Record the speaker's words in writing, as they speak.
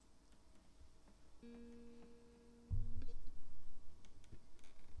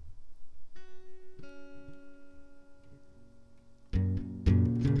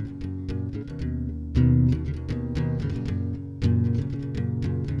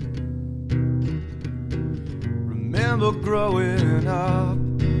Remember growing up,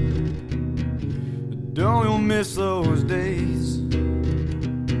 don't you miss those days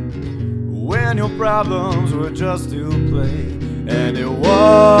when your problems were just to play, and it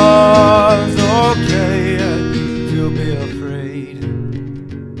was okay to be afraid.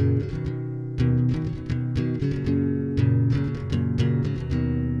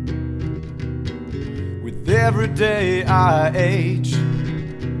 With every day I age,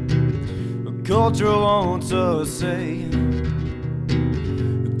 culture wants to say,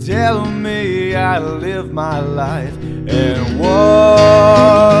 telling me how to live my life and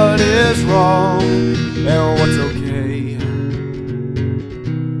what is wrong and what's okay.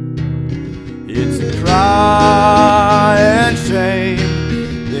 It's a crying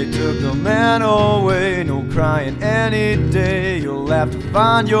shame they took the man away. No crying any day, you'll have to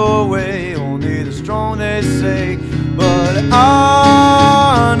find your way. Only the strong, they say, but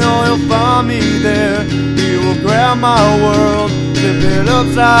I know he'll find me there. He will grab my world, flip it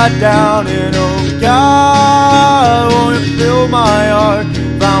upside down, and oh God, won't you fill my heart,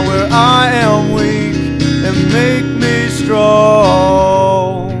 find where I am weak and make me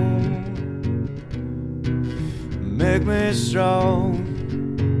strong. Make me strong.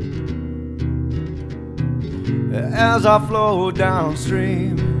 As I flow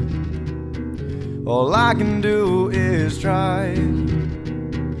downstream, all I can do is try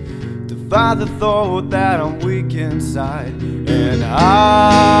to fight the thought that I'm weak inside and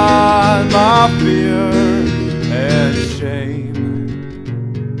hide my fear and shame.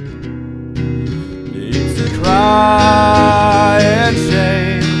 It's a crying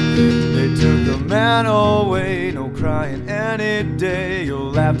shame they took the man away. No crying any day,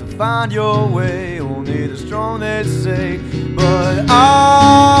 you'll have to find your way. Only the strong, they say, but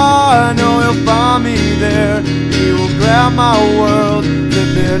I know he'll find me there. He will grab my world,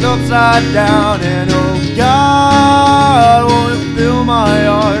 flip it upside down, and oh God, won't you fill my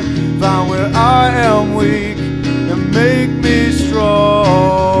heart, find where I am weak and make me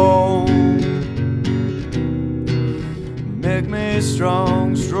strong. Make me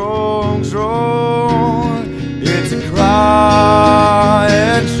strong, strong, strong. It's a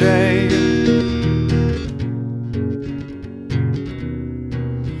crying shame.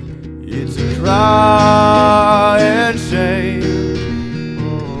 It's a crying shame.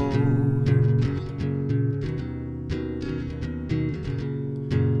 Oh.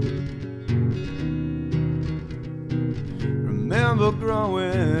 Remember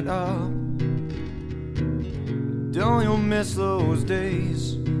growing up, don't you miss those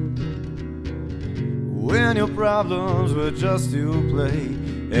days when your problems were just to play,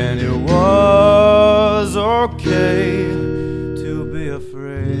 and it was okay to be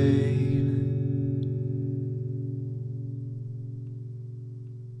afraid.